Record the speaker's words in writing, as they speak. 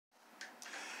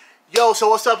Yo, so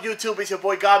what's up YouTube? It's your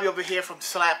boy Gabi over here from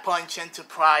Slap Punch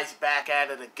Enterprise, back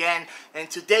at it again. And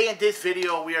today in this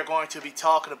video we are going to be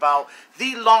talking about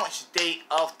the launch date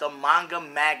of the manga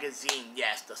magazine.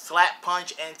 Yes, the Slap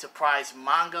Punch Enterprise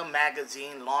manga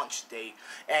magazine launch date.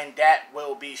 And that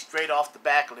will be straight off the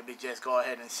back. Let me just go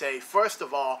ahead and say, first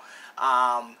of all,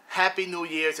 Happy New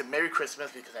Year's and Merry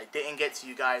Christmas, because I didn't get to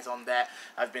you guys on that.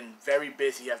 I've been very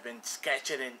busy. I've been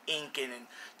sketching and inking and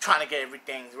trying to get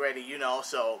everything ready, you know,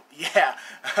 so yeah,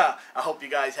 I hope you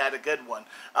guys had a good one.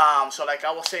 So like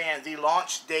I was saying, the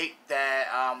launch date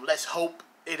that, let's hope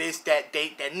it is that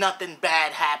date that nothing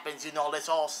bad happens, you know, let's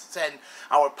all send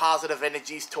our positive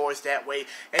energies towards that way,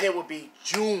 and it will be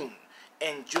June,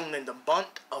 in the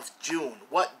month of June.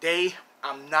 What day?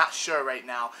 I'm not sure right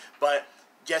now, but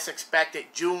just expect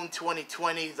it, June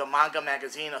 2020, the manga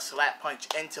magazine of Slap Punch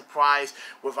Enterprise,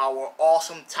 with our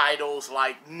awesome titles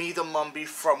like Me the Mumby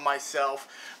from myself,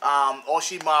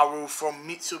 Oshimaru from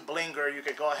Mitsu Blinger. You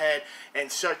can go ahead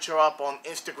and search her up on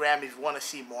Instagram if you want to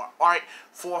see more art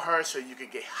for her, so you can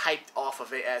get hyped off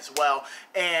of it as well.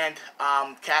 And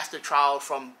Caster Child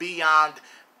from Beyond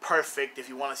Perfect. If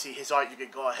you want to see his art, you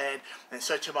can go ahead and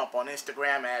search him up on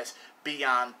Instagram as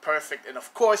Beyond Perfect. And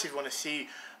of course, if you want to see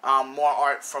more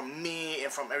art from me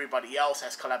and from everybody else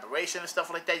as collaboration and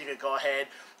stuff like that, you can go ahead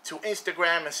to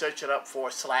Instagram and search it up for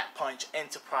Slap Punch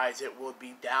Enterprise. It will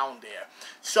be down there.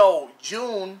 So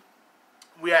June,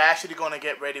 we are actually going to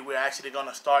get ready. We're actually going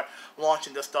to start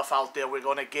launching the stuff out there. We're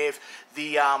going to give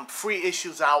the free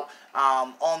issues out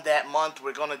on that month.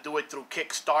 We're going to do it through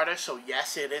Kickstarter. So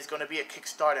yes, it is going to be a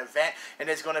Kickstarter event, and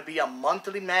it's going to be a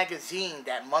monthly magazine.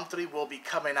 That monthly will be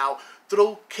coming out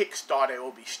through Kickstarter. It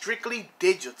will be strictly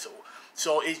digital.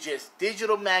 So it's just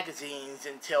digital magazines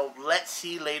until, let's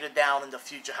see later down in the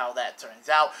future how that turns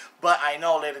out. But I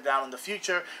know later down in the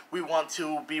future we want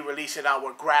to be releasing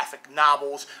our graphic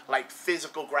novels, like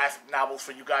physical graphic novels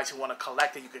for you guys who want to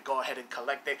collect it. You can go ahead and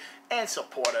collect it and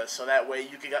support us, so that way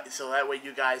you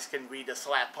guys can read the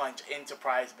Slap Punch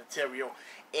Enterprise material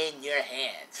in your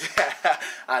hands.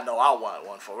 I know I want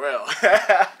one for real.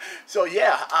 So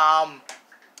yeah,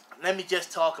 let me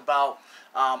just talk about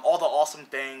all the awesome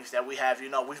things that we have. You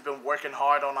know, we've been working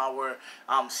hard on our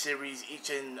series, each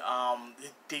and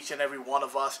every one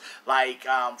of us. Like,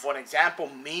 for an example,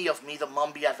 Me the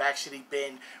Mumby, I've actually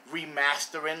been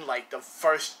remastering, like, the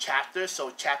first chapter.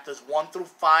 So chapters 1 through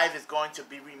 5 is going to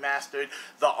be remastered.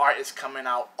 The art is coming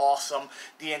out awesome.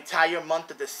 The entire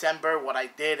month of December, what I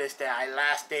did is that I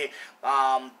lasted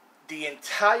the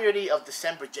entirety of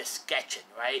December just sketching,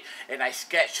 right? And I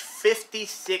sketched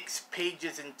 56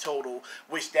 pages in total,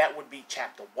 which that would be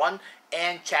chapter 1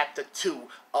 and chapter 2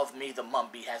 of Me the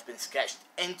Mumby has been sketched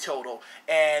in total.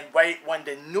 And right when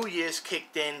the New Year's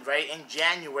kicked in, right in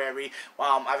January,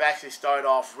 I've actually started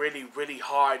off really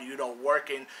hard, you know,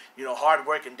 working, you know, hard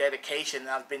work and dedication.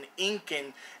 And I've been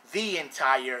inking the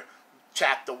entire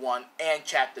chapter 1 and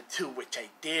chapter 2, which I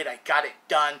did. I got it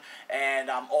done, and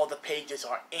all the pages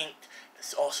are inked.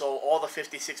 Also, all the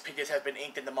 56 pages have been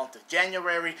inked in the month of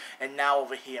January, and now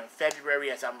over here in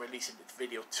February, as I'm releasing this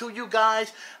video to you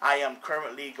guys, I am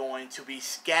currently going to be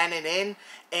scanning in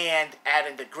and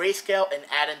adding the grayscale and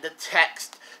adding the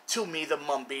text to Me the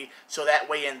Mumby, so that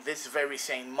way in this very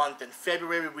same month in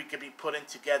February, we could be putting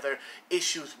together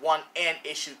issues 1 and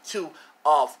issue 2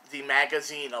 of the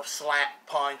magazine of Slap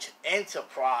Punch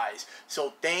Enterprise.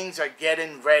 So things are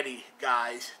getting ready,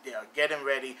 guys. They are getting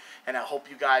ready, and I hope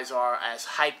you guys are as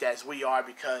hyped as we are,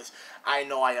 because I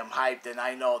know I am hyped, and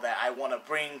I know that I want to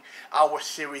bring our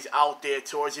series out there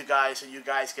towards you guys, so you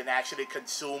guys can actually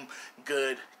consume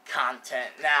good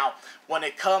content. Now, when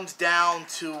it comes down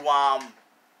to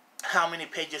how many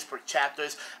pages per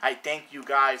chapters, I think you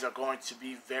guys are going to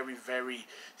be very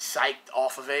psyched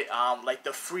off of it. Like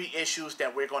the free issues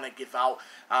that we're going to give out,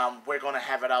 we're going to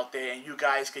have it out there, and you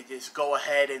guys can just go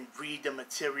ahead and read the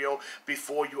material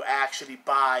before you actually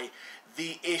buy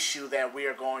the issue that we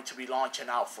are going to be launching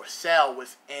out for sale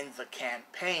within the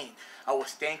campaign. I was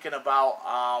thinking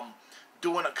about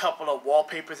doing a couple of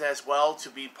wallpapers as well to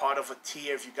be part of a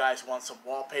tier. If you guys want some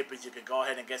wallpapers, you can go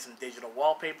ahead and get some digital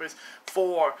wallpapers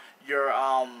for your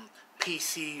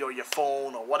PC or your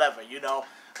phone or whatever, you know,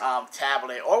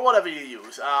 tablet or whatever you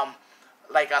use.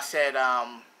 Like I said,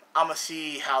 I'm going to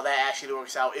see how that actually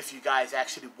works out, if you guys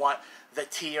actually want the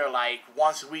tier, like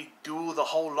once we do the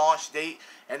whole launch date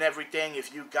and everything,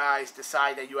 if you guys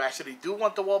decide that you actually do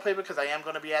want the wallpaper, because I am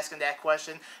going to be asking that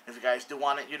question. If you guys do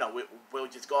want it, you know, we'll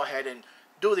just go ahead and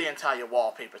do the entire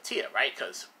wallpaper tier, right?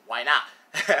 Because why not?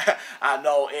 I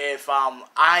know if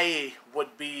I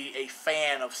would be a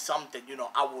fan of something, you know,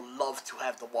 I would love to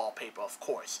have the wallpaper, of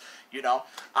course, you know.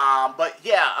 But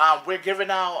yeah, we're giving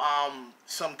out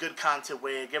some good content.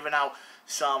 We're giving out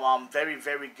some very,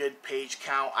 very good page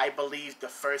count. I believe the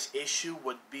first issue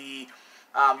would be,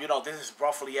 you know, this is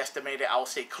roughly estimated, I would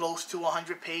say close to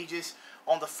 100 pages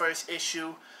on the first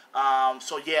issue.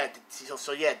 So yeah,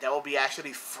 that will be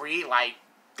actually free, like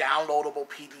downloadable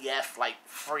PDF, like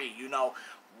free, you know,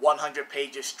 100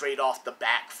 pages straight off the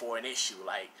back for an issue.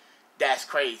 Like, that's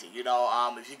crazy, you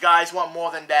know. If you guys want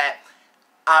more than that,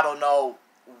 I don't know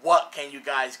what can you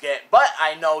guys get, but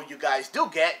I know you guys do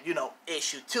get, you know,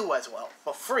 issue 2 as well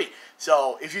for free.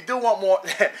 So if you do want more,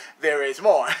 there is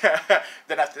more.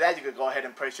 Then after that, you could go ahead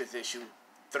and purchase issue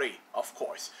 3, of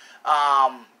course.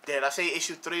 Did I say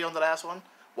issue 3 on the last one?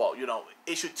 Well, you know,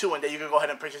 issue 2, and then you can go ahead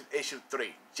and purchase issue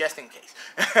 3, just in case.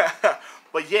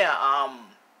 But yeah,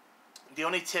 the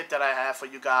only tip that I have for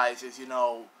you guys is, you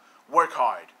know, work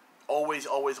hard. Always,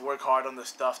 always work hard on the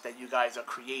stuff that you guys are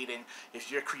creating. If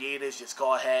you're creators, just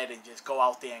go ahead and just go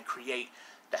out there and create.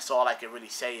 That's all I can really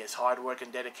say is hard work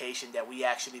and dedication that we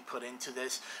actually put into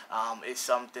this. Is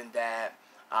something that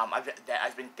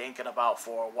I've been thinking about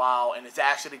for a while, and it's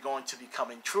actually going to be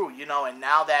coming true, you know. And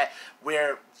now that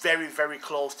we're very, very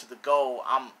close to the goal,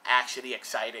 I'm actually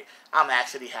excited. I'm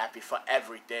actually happy for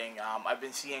everything. I've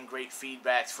been seeing great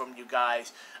feedbacks from you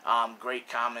guys, great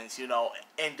comments, you know,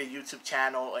 in the YouTube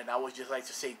channel, and I would just like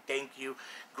to say thank you.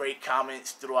 Great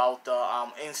comments throughout the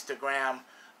Instagram.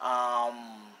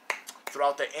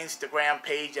 Throughout the Instagram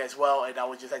page as well, and I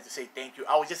would just like to say thank you.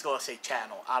 I was just going to say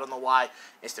channel. I don't know why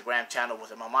Instagram channel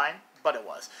was in my mind, but it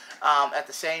was. At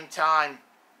the same time,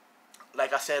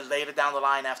 like I said, later down the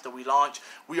line after we launch,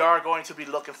 we are going to be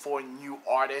looking for new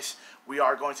artists. We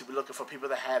are going to be looking for people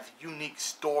that have unique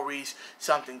stories,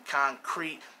 something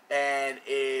concrete, and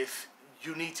if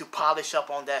you need to polish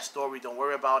up on that story, don't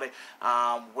worry about it.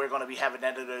 We're going to be having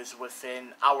editors within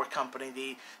our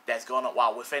company that's going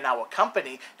to, within our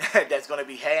company that's going to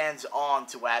be hands-on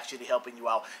to actually helping you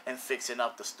out and fixing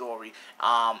up the story,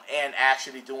 and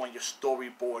actually doing your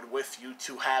storyboard with you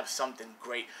to have something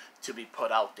great to be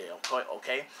put out there,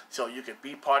 okay? So you could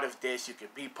be part of this, you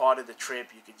could be part of the trip,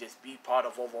 you could just be part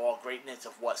of overall greatness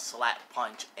of what Slap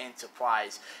Punch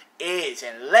Enterprise is.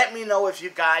 And let me know if you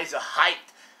guys are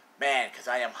hyped. Man, because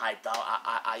I am hyped.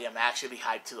 I am actually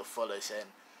hyped to the fullest, and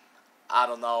I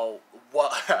don't know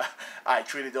what, I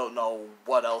truly don't know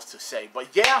what else to say. But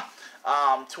yeah,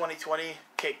 2020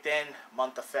 kicked in,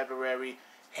 month of February,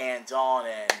 hands-on,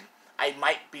 and I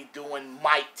might be doing,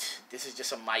 this is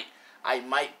just a might, I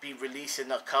might be releasing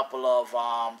a couple of,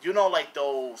 you know, like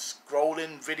those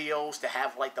scrolling videos that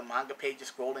have like the manga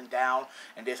pages scrolling down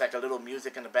and there's like a little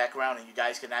music in the background and you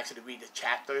guys can actually read the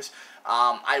chapters.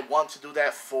 I want to do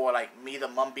that for like Me the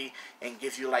Mumby and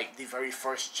give you like the very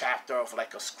first chapter of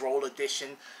like a scroll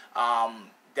edition.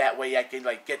 That way I can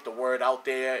like get the word out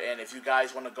there, and if you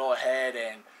guys want to go ahead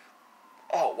and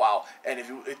and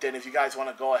if you guys want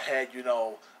to go ahead, you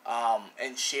know,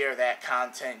 and share that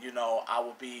content, you know, I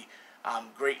will be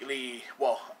greatly,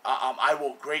 I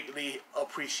will greatly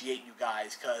appreciate you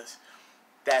guys, because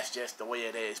that's just the way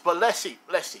it is. But let's see,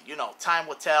 you know, time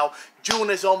will tell. June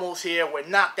is almost here. We're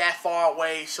not that far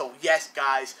away. So yes,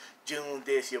 guys, June,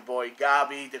 this your boy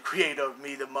Gabi, the creator of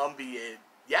Me the Mumby, and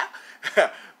yeah,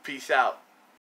 peace out.